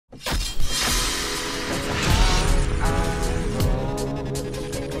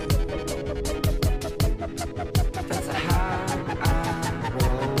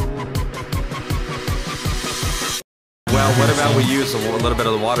we use a little bit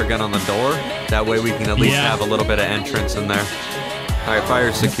of the water gun on the door? That way we can at least have a little bit of entrance in there. All right,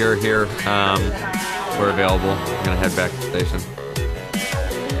 fire's secure here. We're available. I'm gonna head back to the station.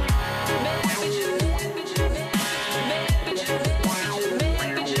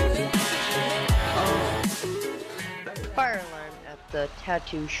 Fire alarm at the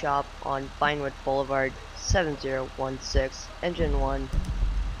tattoo shop on Vinewood Boulevard, 7016. Engine 1,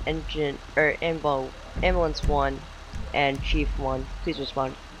 ambulance 1, and Chief 1. Please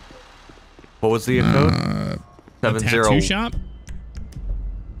respond. What was the code? 70. Tattoo shop?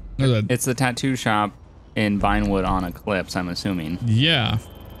 It's the tattoo shop in Vinewood on Eclipse, I'm assuming. Yeah.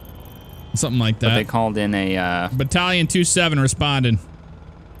 Something like that. But they called in a... Battalion 27 responded.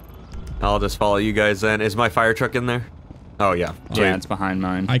 I'll just follow you guys then. Is my fire truck in there? Oh, yeah. Yeah, it's behind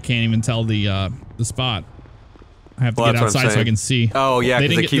mine. I can't even tell the spot. I have to get outside so I can see. Oh, yeah,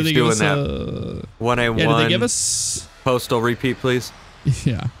 because it keeps doing that. 1A1. Yeah, did they give us... Postal repeat, please.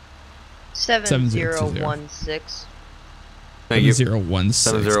 Yeah. 7016. Thank you. 7016.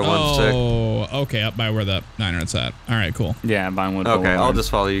 7016. Oh, okay, up by where the 900's at. All right, cool. Yeah, Vinewood Okay, Boulevard. I'll just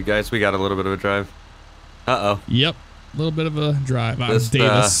follow you guys. We got a little bit of a drive. Uh-oh. Yep, a little bit of a drive.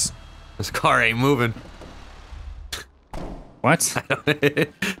 Davis. This car ain't moving. What?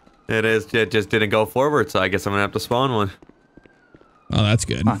 It just didn't go forward, so I guess I'm gonna have to spawn one. Oh, that's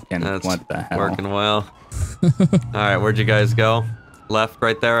good. That's what the hell? Working well. All right, where'd you guys go? Left,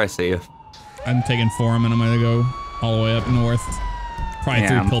 right there. I see you. I'm taking Forum, and I'm gonna go all the way up north, probably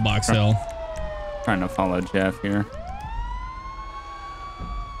through Pillbox Hill. Trying to follow Jeff here.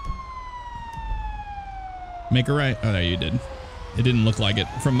 Make a right. Oh, there you did. It didn't look like it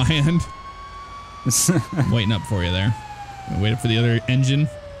from my end. Waiting up for you there. Waiting for the other engine.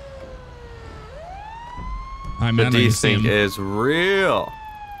 The desync is real.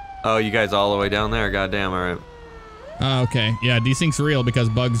 Oh, you guys all the way down there. Goddamn. All right. Okay. Yeah, desync's real because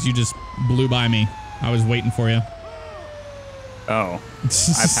Bugs, you just blew by me. I was waiting for you. Oh. I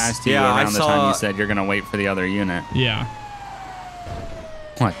passed you around the time you said you're going to wait for the other unit. Yeah.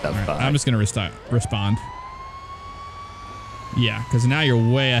 What the fuck? I'm just going to respond. Yeah, because now you're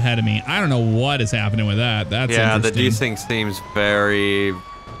way ahead of me. I don't know what is happening with that. That's the desync seems very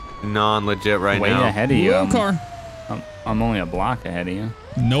non-legit right now. Way ahead of you. Car. I'm only a block ahead of you.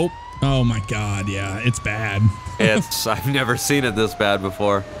 Nope. Oh my god, yeah, it's bad. I've never seen it this bad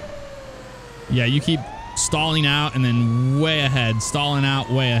before. Yeah, you keep stalling out and then way ahead, stalling out,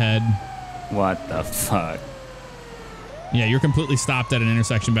 way ahead. What the fuck? Yeah, you're completely stopped at an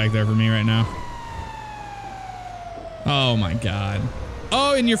intersection back there for me right now. Oh my god.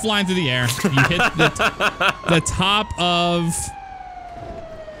 Oh, and you're flying through the air. You hit the top of...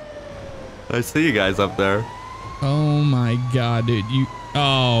 I see you guys up there. Oh my god, dude.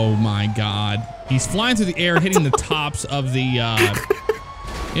 Oh my god. He's flying through the air, hitting the tops of the...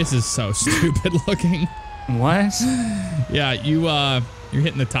 This is so stupid looking. What? Yeah, you're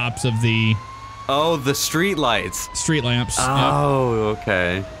hitting the tops of the... Oh, the street lights. Street lamps. Oh,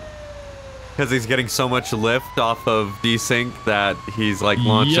 okay. Because he's getting so much lift off of desync that he's like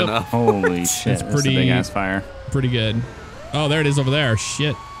launching up. Holy shit, It's pretty a big ass fire. Pretty good. Oh, there it is over there.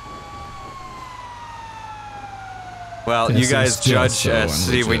 Shit. Well, you guys judge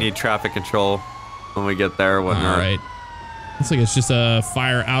see we need traffic control when we get there or whatnot. All right. Looks like it's just a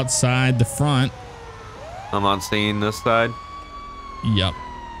fire outside the front. I'm on scene this side. Yep.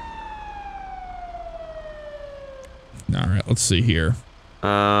 All right, let's see here.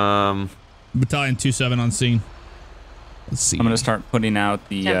 Battalion 27 on scene. Let's see. I'm gonna start putting out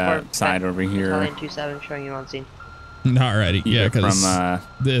the side over here. Battalion 27 showing you on scene. Alrighty, yeah, because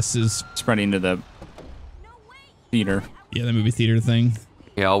this is spreading to the theater. Yeah, the movie theater thing.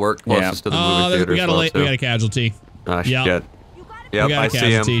 Yeah, I'll work closest to the movie theater. We got a casualty. Ah, yep. Shit. Yep, I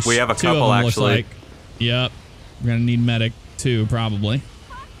see him. We have a couple actually. Like. Yep. We're gonna need medic too, probably.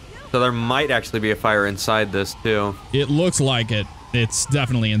 So there might actually be a fire inside this too. It looks like it. It's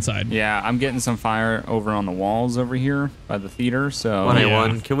definitely inside. Yeah, I'm getting some fire over on the walls over here by the theater. So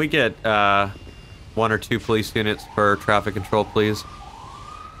 1A1, can we get 1 or 2 police units for traffic control, please?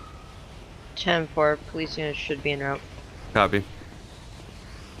 10-4, police units should be en route. Copy.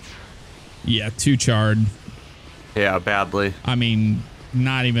 Yeah, 2 charred. Yeah, badly. I mean,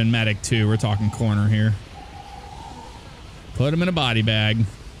 not even medic 2. We're talking corner here. Put him in a body bag.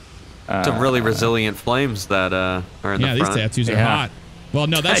 Some really resilient flames that are in the front. Yeah, these tattoos are hot. Well,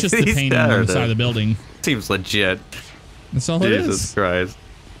 no, that's just the painting on the side of the building. Seems legit. That's all it is. Jesus Christ.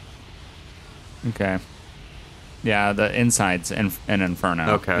 Okay. Yeah, the inside's an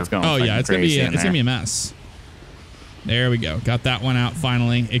inferno. Okay. It's going it's gonna be a mess. There we go. Got that one out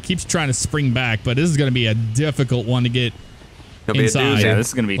finally. It keeps trying to spring back, but this is gonna be a difficult one to get It'll be a inside. doozy. Yeah, this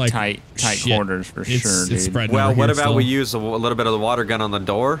is gonna be Like, tight shit. quarters for sure, dude. It's spreading Well, over what here about still. we use a little bit of the water gun on the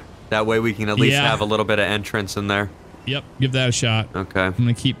door? That way we can at least have a little bit of entrance in there. Yep, give that a shot. Okay. I'm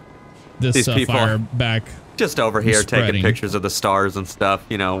gonna keep this These people fire back. just over here taking spreading. pictures of the stars and stuff,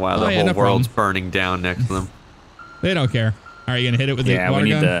 you know, while Oh, the yeah, whole no world's problem. burning down next to them. They don't care. All right, you gonna hit it with the Yeah, water we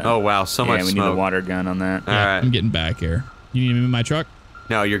need gun? the. Oh, wow, so much Yeah, we need smoke. the water gun on that. All Yeah, right. I'm getting back here. You need me to move my truck?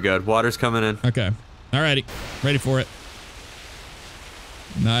 No, you're good. Water's coming in. Okay. Alrighty. Ready for it.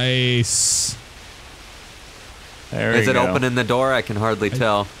 Nice. There Is we it go. opening the door? I can hardly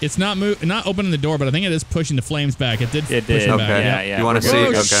tell. It's not not opening the door, but I think it is pushing the flames back. It did It push did. them Okay. back. Yeah, Yep. yeah. You want to see? Oh,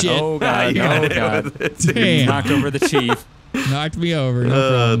 Okay. shit. Oh god! You gotta Oh hit god! with it. Damn. Knocked over the chief. Knocked me over. No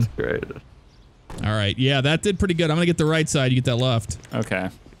problem. That's great. All right. Yeah, that did pretty good. I'm going to get the right side. You get that left. Okay.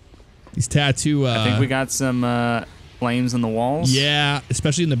 These tattoo. I think we got some flames in the walls. Yeah,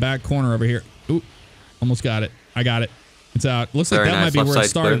 especially in the back corner over here. Ooh, almost got it. I got it. It's out. Looks Very like that nice. might be Left where it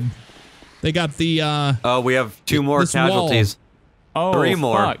side's clear. started. They got the. Oh, we have 2 more This wall. casualties. Oh, 3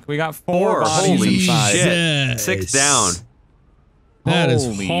 more. Fuck. We got 4 bodies Holy inside. shit. Jesus. 6 down. That is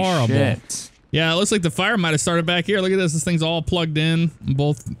Holy horrible. shit. Yeah, it looks like the fire might have started back here. Look at this. This thing's all plugged in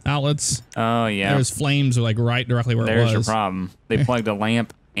both outlets. Oh yeah. There's flames are like right directly where There's it your was. problem. They plugged a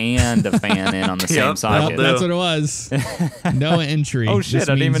lamp and a fan in on the same Yep, socket. Yep, that's what it was. No entry. Oh shit! This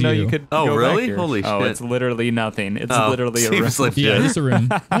I didn't even means know you could. Oh, go really? back here. Holy Oh, shit. it's literally nothing. It's Oh, literally a room. seems legit. Yeah, just a room.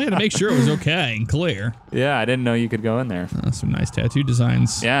 I had to make sure it was okay and clear. Yeah, I didn't know you could go in there. Some nice tattoo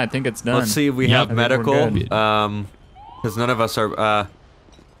designs. Yeah, I think it's done. Let's see if we Yep. have I think medical. we're good. Because none of us are.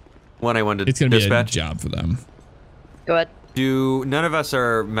 When I wanted It's to gonna be a dispatch. job for them. Go ahead. None of us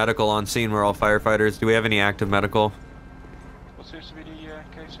are medical on scene? We're all firefighters. Do we have any active medical? Wat seems to be the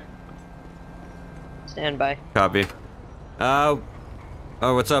case? Stand by. Copy. Oh,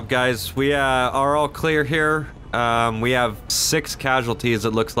 what's up, guys? We are all clear here. We have 6 casualties.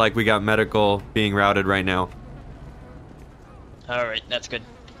 It looks like we got medical being routed right now. Alright, that's good.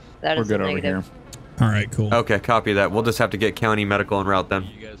 That We're is good a over negative. here. All right, cool. Okay, copy that. We'll just have to get county medical and route them.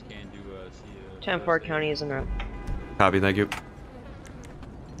 You guys can do 10-4 County is en route. Copy, thank you.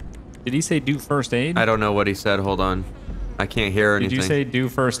 Did he say do first aid? I don't know what he said. Hold on. I can't hear Did anything. you say do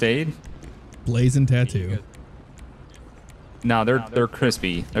first aid? Blazing tattoo. No, they're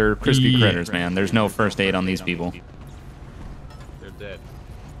crispy. They're crispy Yeah. critters, man. There's no first aid on these people. They're dead.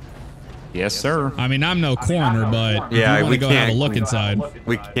 Yes, sir. I mean, I'm no coroner, but Yeah, if you want we to go have a can't- look inside.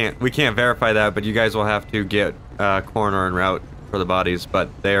 We can't verify that, but you guys will have to get coroner en route for the bodies. But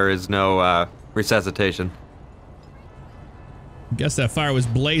there is no resuscitation. Guess that fire was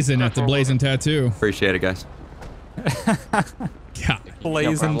blazing at the blazing tattoo. Appreciate it, guys. God,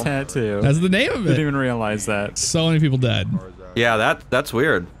 Blazing tattoo. that's the name of Didn't it. even realize that. So many people dead. Yeah, that's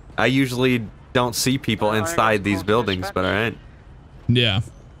weird. I usually don't see people inside these buildings, but all right. Yeah.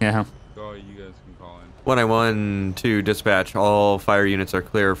 Yeah. Go, you guys can call in. 191 to dispatch. All fire units are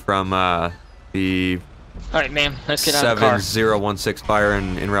clear from the Alright, ma'am, let's get out of the car. 7016 fire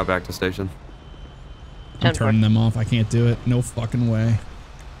and en route back to station. I'm 10-4. turning them off. I can't do it. No fucking way.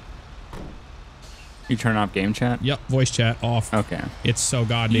 You turn off game chat? Yep, voice chat off. Okay. It's so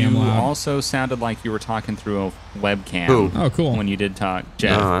goddamn You loud. also sounded like you were talking through a webcam. Who? Oh, cool. When you did talk,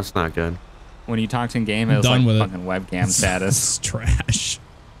 Jeff. No, that's not good. When you talked in game, it was Done like with it. fucking webcam status. It's trash.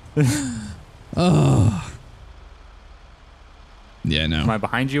 Oh. Yeah, Am no. I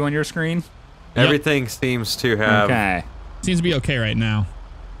behind you on your screen? Yep. Everything seems to have. Okay. Seems to be okay right now.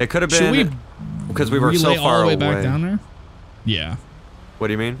 It could have Should we been because we were so relay far all the way away. back down there? Yeah. What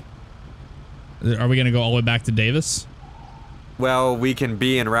do you mean? Are we gonna go all the way back to Davis? Well, we can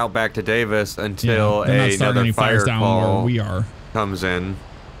be en route back to Davis until They're not starting another any fires fire down where call we are. comes in.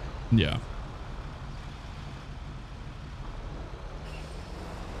 Yeah.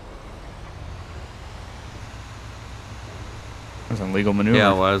 That was an illegal maneuver.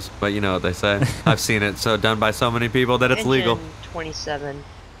 Yeah, it was, but you know what they say. I've seen it so done by so many people that it's Engine legal. 27.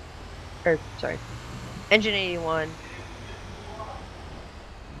 Or, sorry. Engine 81.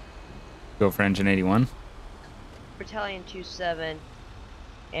 Go for engine 81. Battalion 27.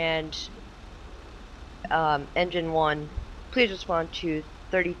 And Engine 1. Please respond to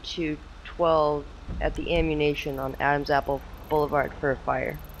 3212 at the ammunition on Adams Apple Boulevard for a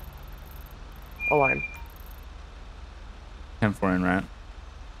fire. Alarm. 10-4 en route.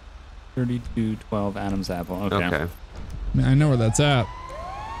 3212 Adams Apple. Okay. Okay. Man, I know where that's at.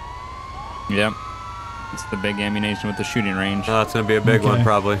 Yep. It's the big ammunition with the shooting range. Oh, it's gonna be a big one Okay.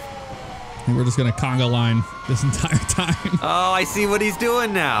 probably. I think we're just gonna conga line this entire time. Oh, I see what he's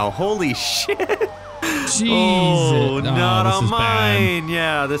doing now. Holy shit. Jesus. Oh, not this on is bad. mine.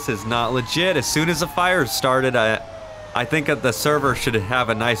 Yeah, this is not legit. As soon as the fire started, I think that the server should have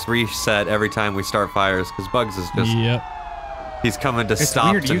a nice reset every time we start fires, because Bugs is just... Yep. He's coming to It's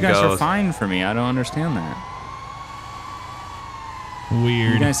stop weird. and You guys goes. are fine for me. I don't understand that.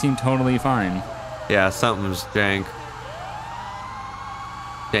 Weird. You guys seem totally fine. Yeah, something's jank.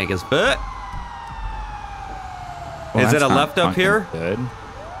 Jank as fuck. Well, Is it that's a not left up fucking here? Good.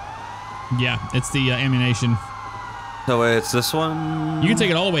 Yeah, it's the ammunition. So it's this one? You can take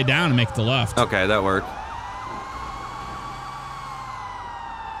it all the way down and make it the left. Okay, that worked.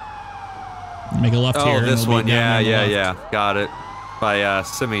 Make a left here. Oh, and this it'll be one. down Yeah, on the yeah, left. yeah. Got it. By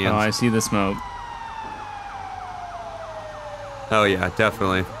Simeon's. Oh, I see the smoke. Oh, yeah,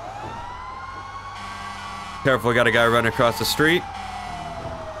 definitely. Careful, we got a guy running across the street.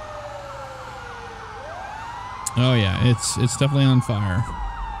 Oh yeah, it's definitely on fire.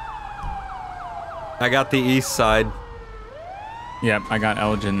 I got the east side. Yep, I got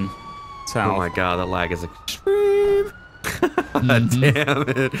Elgin south. Oh my god, that lag is extreme. Damn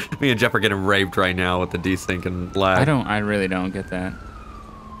it. Me and Jeff are getting raped right now with the desync and lag. I really don't get that.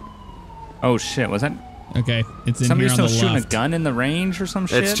 Oh shit, was that Okay, it's in somebody here on still the shooting left. a gun in the range or some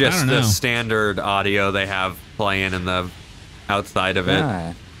shit? It's I just don't the know. standard audio they have playing in the outside of it.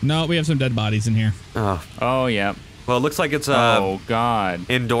 God. No, we have some dead bodies in here. Oh, Oh yep. well, it looks like it's Oh god. It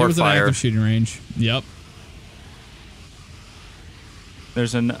indoor was an fire. active shooting range. Yep.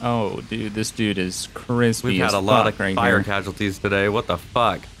 There's an dude, this dude is crispy. We've had as a lot fuck of right fire here. casualties today. What the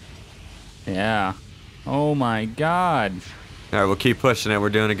fuck? Yeah. Oh my god. All right, we'll keep pushing it. We're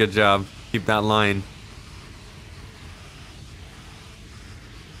doing a good job. Keep that line.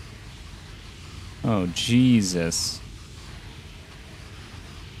 Oh Jesus.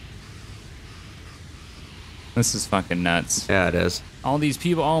 This is fucking nuts. Yeah, it is. All these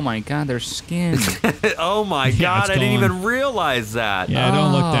people, oh my god, their skin. Oh my Yeah, god, it's I didn't gone. even realize that. Yeah,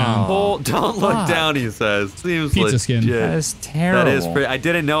 don't look down. Oh, don't look fuck. down, he says. Seems Pizza legit. skin. That is terrible. That is pretty. I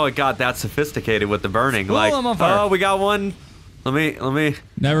didn't know it got that sophisticated with the burning. Ooh, Like, I'm on fire. oh, we got one. Let me.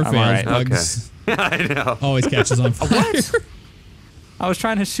 Never I'm fails. alright. Bugs I know. always catches on fire. I was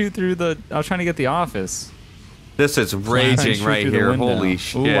trying to shoot through I was trying to get the office. This is Trying to raging shoot right through the here. window. Holy Ooh,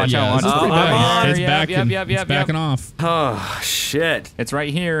 shit. watch Yeah, out, this is watch pretty out. bad. It's Yep, backing. yep, It's backing off. Oh, shit. It's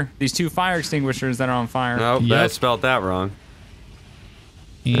right here. These two fire extinguishers that are on fire. Nope, Yep. I spelled that wrong.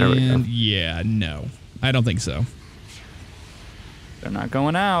 There we go. And yeah, no, I don't think so. They're not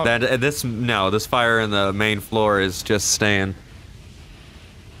going out. This fire in the main floor is just staying.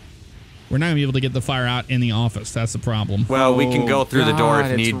 We're not gonna be able to get the fire out in the office. That's the problem. Well, we can go through the door if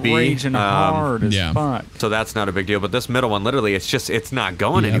God, need it's be. raging hard as yeah. fuck. So that's not a big deal. But this middle one, literally, it's not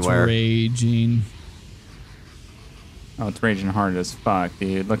going Yeah, anywhere. It's raging. Oh, it's raging hard as fuck,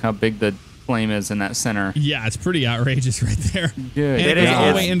 dude. Look how big the flame is in that center. Yeah, it's pretty outrageous right there. Good. And it It goes all the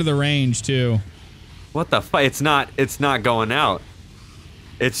is. way into the range too. What the fuck? It's not going out.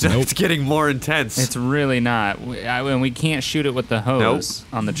 It's just Nope. it's getting more intense. It's really not. And we can't shoot it with the hose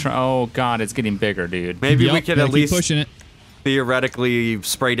on the oh god, it's getting bigger, dude. Maybe we Yup, could gotta at keep least pushing it. theoretically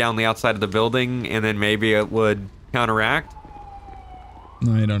spray down the outside of the building, and then maybe it would counteract.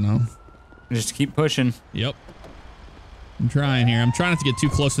 I don't know. Just keep pushing. Yep. I'm trying here. I'm trying not to get too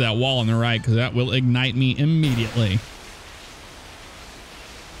close to that wall on the right because that will ignite me immediately.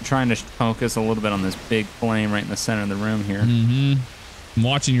 I'm trying to focus a little bit on this big flame right in the center of the room here. Mm-hmm. I'm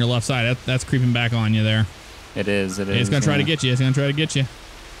watching your left side. That's creeping back on you there. It is. It's gonna try to get you. It's gonna try to get you.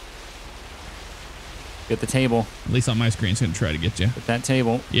 Get the table. At least on my screen, it's gonna try to get you. Get that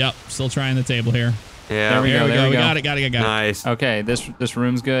table. Yep. Still trying the table here. Yeah. There we There go, we there go. we We go. got it. Got it. Nice. Okay, this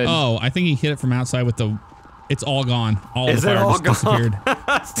room's good. Oh, I think he hit it from outside with the. It's all gone. All Is the it fire all just gone?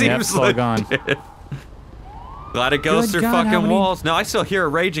 disappeared. Seems it's all gone. legit. Glad it goes Good through God, how fucking many- walls. No, I still hear it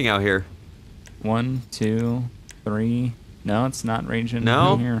raging out here. 1, 2, 3. No, it's not raging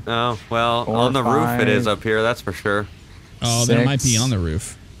No? in here. Oh, well, 4, on the roof it is 5. up here, that's for sure. Oh, there might be 6. on the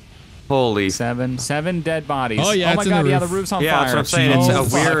roof. Holy. 7 dead bodies. Oh, yeah, Oh my it's in the god, yeah, the roof. roof's on Yeah, fire. that's what I'm saying. Oh,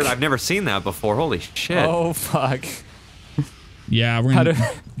 It's a weird. fuck. I've never seen that before. Holy shit. Oh fuck. Yeah, we're How gonna do-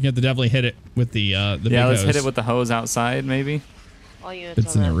 you have to definitely hit it with the big Yeah, let's hose. hit it with the hose outside, maybe. All units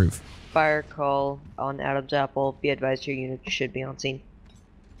It's on in the that roof. fire call on Adam's Apple. Be advised your unit should be on scene.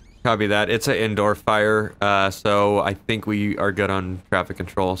 Copy that. It's an indoor fire, so I think we are good on traffic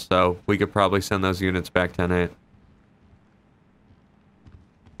control, so we could probably send those units back 10-8.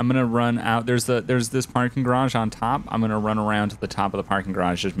 I'm gonna run out. There's this parking garage on top. I'm gonna run around to the top of the parking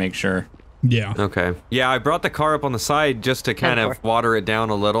garage, just make sure. Yeah. Okay. Yeah, I brought the car up on the side just to kind of 10-4. water it down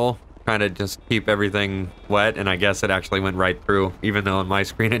a little, kind of just keep everything wet, and I guess it actually went right through, even though on my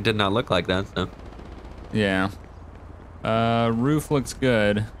screen it did not look like that, so. Yeah. Roof looks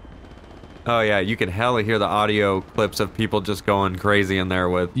good. Oh yeah, you can hella hear the audio clips of people just going crazy in there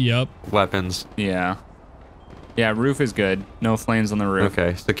with weapons. Yeah. Yeah, roof is good. No flames on the roof.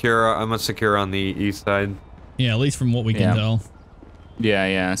 Okay, secure. I'm gonna secure on the east side. Yeah, at least from what we can tell.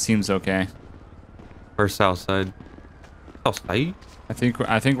 Yeah, seems okay. Or south side. South side? I think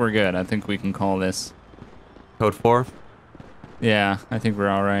we're good. I think we can call this. Code 4? Yeah, I think we're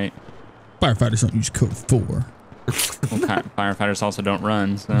all right. Firefighters don't use code 4. Well, firefighters also don't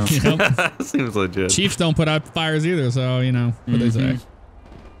run, so. Yep. Seems legit. Chiefs don't put out fires either, so, you know, what they say.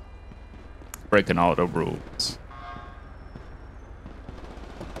 Breaking all the rules.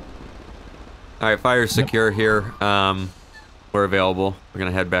 All right, fire's secure here. We're available. We're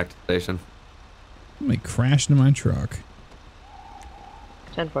gonna head back to the station. Somebody crashed into my truck.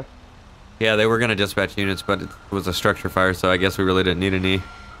 10-4. Yeah, they were gonna dispatch units, but it was a structure fire, so I guess we really didn't need any.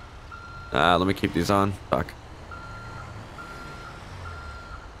 Let me keep these on. Fuck.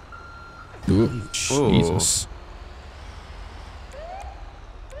 Ooh, Jesus.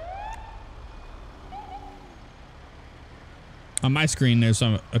 On my screen, there's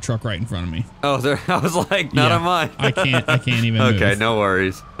a truck right in front of me. Oh, there. I was like, not on mine. I can't even move. Okay, no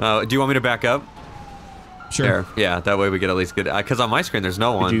worries. Do you want me to back up? Sure. There. Yeah, that way we get at least good. Because on my screen, there's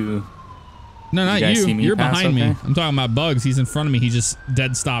no one. No, not you. You're behind me. okay? I'm talking about Bugs. He's in front of me. He just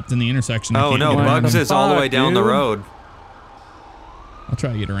dead stopped in the intersection. Oh no, Bugs is all the way down the road. I'll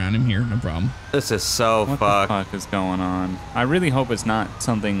try to get around him here. No problem. This is so What the fuck is going on? I really hope it's not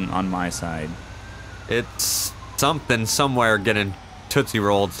something on my side. It's something somewhere getting tootsie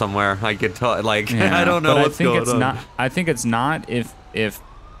rolled somewhere. I could tell. Like I don't know what's going on. I think it's not. If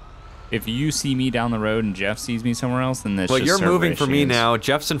you see me down the road and Jeff sees me somewhere else, then this. Well, just you're server moving for me issues. now.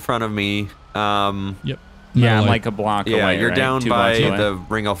 Jeff's in front of me. Yep. Yeah, I'm like a block away. Yeah, you're right? down 2 by blocks away. the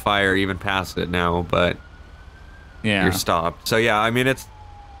ring of fire, even past it now, but you're stopped. So yeah, I mean it's.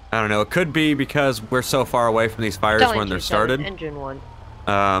 I don't know. It could be because we're so far away from these fires when they're started. Engine 1.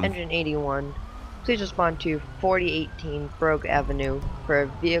 Um, Engine 81. Please respond to 4018 Brogue Avenue for a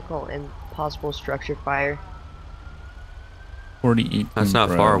vehicle and possible structure fire. 48. That's not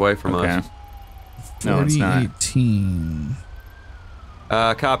far away from us. No, it's not. 4018.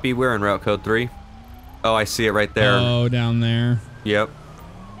 Copy. We're in route code 3. Oh, I see it right there. Oh, down there. Yep.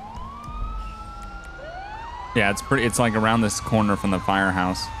 Yeah, it's pretty. It's like around this corner from the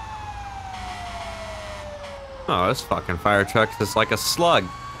firehouse. Oh, this fucking fire truck's just like a slug.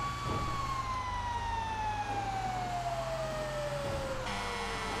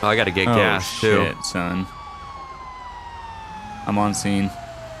 Oh, I gotta get gas too. Shit, son. I'm on scene.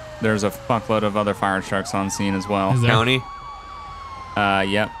 There's a fuckload of other fire trucks on scene as well. Is there? County?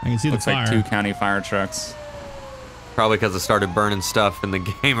 Yep. I can see Looks the fire. like 2 county fire trucks. Probably because it started burning stuff in the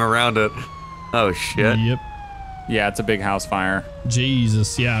game around it. Oh shit. Yep. Yeah, it's a big house fire.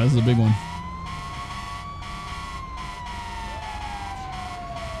 Jesus. Yeah, this is a big one.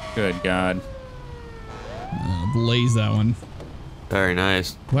 Good God. Blaze that one. Very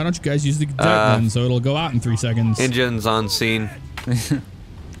nice. Why don't you guys use the jet then so it'll go out in 3 seconds? Engines on scene. 10-4.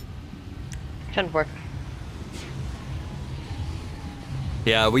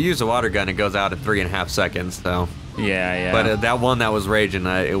 Yeah, we use a water gun. It goes out in 3.5 seconds. So. Yeah. But that one that was raging,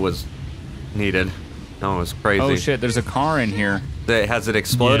 it was needed. Oh, it was crazy. Oh shit! There's a car in here. Has it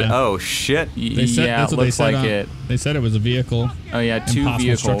exploded? Yeah. Oh shit! They said, yeah, that's it what looks they said like it. They said it was a vehicle. Oh yeah, and 2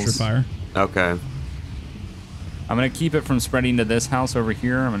 possible structure vehicles. fire. Okay. I'm gonna keep it from spreading to this house over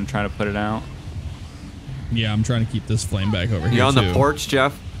here. I'm gonna try to put it out. Yeah, I'm trying to keep this flame back over here. You on too. the porch,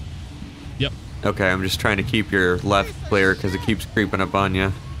 Jeff? Yep. Okay, I'm just trying to keep your left clear because it keeps creeping up on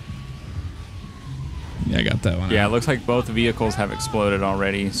you. Yeah, I got that one. Yeah, it out. looks like both vehicles have exploded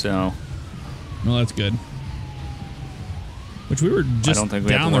already. So. Well, that's good. Which we were just don't think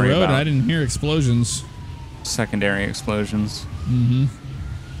we have down to the worry road. about. I didn't hear explosions. Secondary explosions. Mm-hmm.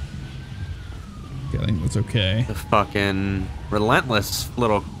 Okay, I think that's okay. The fucking relentless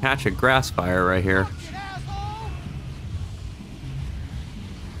little patch of grass fire right here.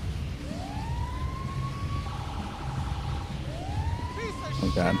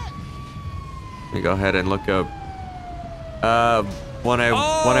 Oh God. Let me go ahead and look up.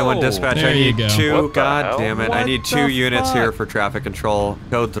 181 dispatch. There I you need go. 2. What the God hell? damn it! I What need the 2 units fuck? here for traffic control.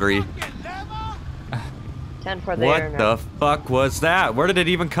 Code 3. 10 for there. What the fuck was that? Where did it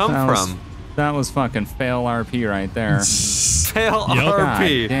even come from? That was fucking fail RP right there. Fail Yep.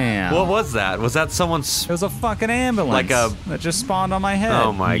 RP. God damn. What was that? Was that someone's? It was a fucking ambulance. Like a- that just spawned on my head.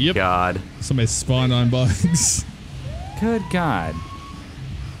 Oh my Yep. god. Somebody spawned on Bugs. Good God.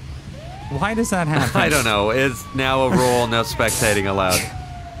 Why does that happen? I don't know. It's now a rule, no spectating allowed.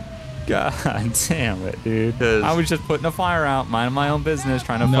 God damn it, dude. 'Cause- I was just putting a fire out, minding my own business,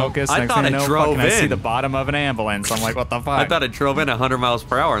 trying to No. focus. I Next thought thing it I know, drove fucking I see in. the bottom of an ambulance. I'm like, what the fuck? I thought it drove in 100 miles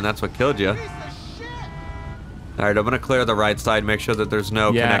per hour, and that's what killed you. All right, I'm gonna clear the right side, make sure that there's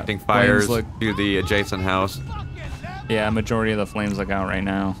no Yeah, connecting flames fires look- to the adjacent house. Yeah, majority of the flames look out right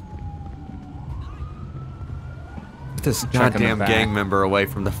now. Get this Checking the goddamn back. gang member away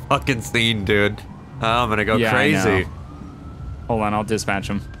from the fucking scene, dude. Oh, I'm gonna go Yeah, I crazy. know. Hold on, I'll dispatch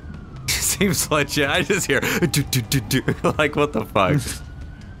him. Seems legit. I just hear do. Like, what the fuck?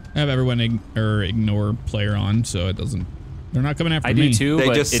 I have everyone ignore player on, so it doesn't. They're not coming after I me. do too, They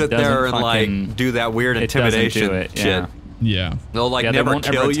but just it sit doesn't there and fucking, like do that weird it doesn't intimidation do it, shit. yeah. Yeah. They'll like Yeah, never they won't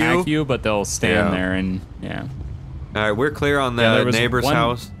kill ever attack you, but they'll stand Yeah. there and yeah. All right, we're clear on Yeah, the there was neighbor's one-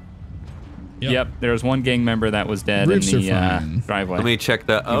 house. Yep. There was one gang member that was dead Roofs in are the fine. driveway. Let me check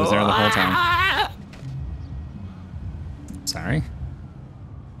the. He was there the whole time. Sorry.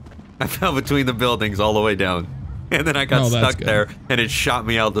 I fell between the buildings all the way down, and then I got Oh, that's stuck good. there, and it shot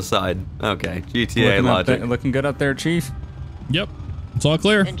me out the side. Okay, GTA Looking, logic. looking good up there, Chief. Yep. It's all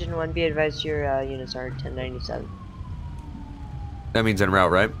clear. Engine 1, be advised your units are 1097. That means en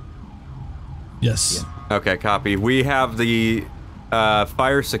route, right? Yes. Okay, copy. We have the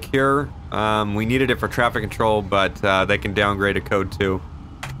fire secure. We needed it for traffic control, but they can downgrade to code 2.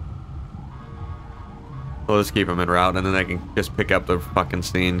 We'll just keep them en route, and then they can just pick up the fucking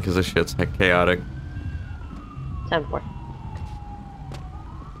scene, because this shit's chaotic. 10-4.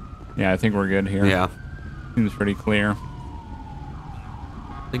 Yeah, I think we're good here. Yeah. Seems pretty clear.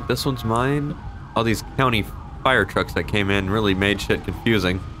 I think this one's mine. All these county fire trucks that came in really made shit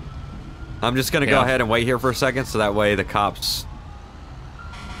confusing. I'm just gonna go Yeah. ahead and wait here for a second, so that way the cops...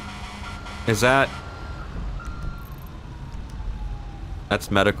 Is that...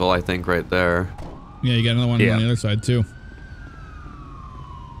 That's medical, I think, right there. Yeah, you got another one Yeah. on the other side too.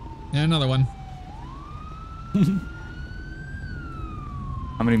 Yeah, another one.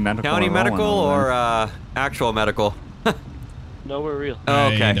 How many medical? County are rolling medical over there? or actual medical? No, we're real. Oh,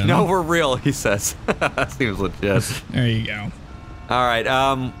 I okay. don't No, know. we're real, he says. Seems legit. There you go. All right,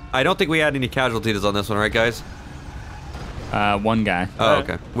 I don't think we had any casualties on this one, right, guys? One guy Oh,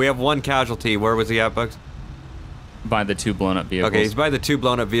 okay. We have one casualty. Where was he at, Bugs? by the 2 blown up vehicles. Okay, he's by the 2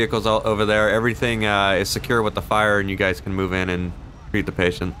 blown up vehicles all over there. Everything is secure with the fire, and you guys can move in and treat the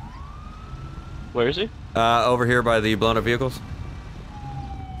patient. Where is he? Over here by the blown up vehicles.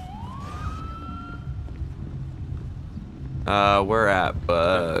 Where at,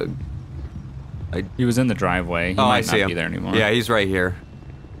 Bug? He was in the driveway. He Oh, might I see not him. be there anymore. Yeah, he's right here.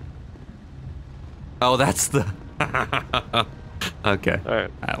 Oh, that's the... Okay. All right.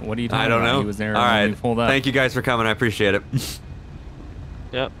 What are you talking I don't about? know. He was there All when right. we pulled up. Thank you guys for coming. I appreciate it.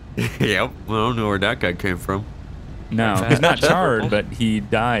 Yep. Yep. I don't know where that guy came from. No, he's not charred, but he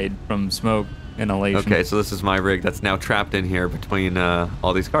died from smoke inhalation. Okay, so this is my rig that's now trapped in here between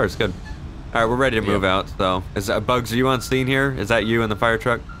all these cars. Good. All right, we're ready to move out. So, is that Bugs? Are you on scene here? Is that you in the fire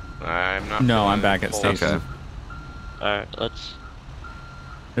truck? I'm not. No, gonna I'm back at pull- station. Okay. All right. Let's.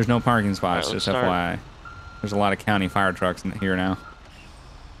 There's no parking spots, All right, just let's start. FYI. There's a lot of county fire trucks in here now.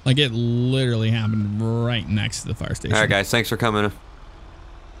 Like it literally happened right next to the fire station. All right, guys. Thanks for coming.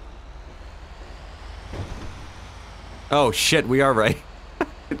 Oh shit, we are right.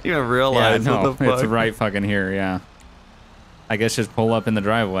 Didn't even realize yeah, no, what the fuck. it's right fucking here. Yeah. I guess just pull up in the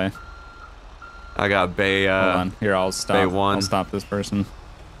driveway. I got Bay. Hold on. Here, I'll stop. Bay 1. I'll stop this person.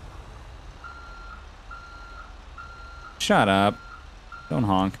 Shut up. Don't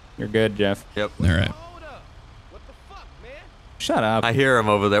honk. You're good, Jeff. Yep. All right. Shut up. I hear him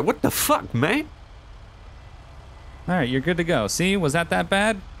over there. What the fuck, man? All right, you're good to go. See, was that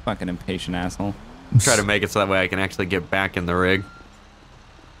bad? Fucking impatient asshole. Try to make it so that way I can actually get back in the rig.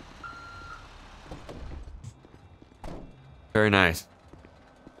 Very nice.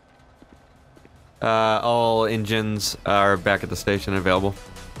 All engines are back at the station available.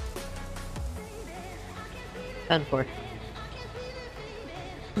 10-4.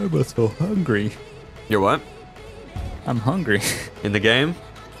 I must feel hungry. You're what? I'm hungry. In the game?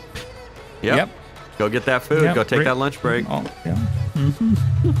 Yep. Go get that food. Yep, Go take break- that lunch break. Oh, yeah.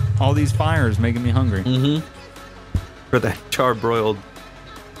 All these fires making me hungry. For that charbroiled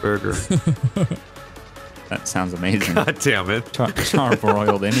burger. That sounds amazing. God damn it.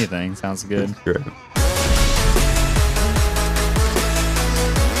 Charbroiled anything sounds good. Great.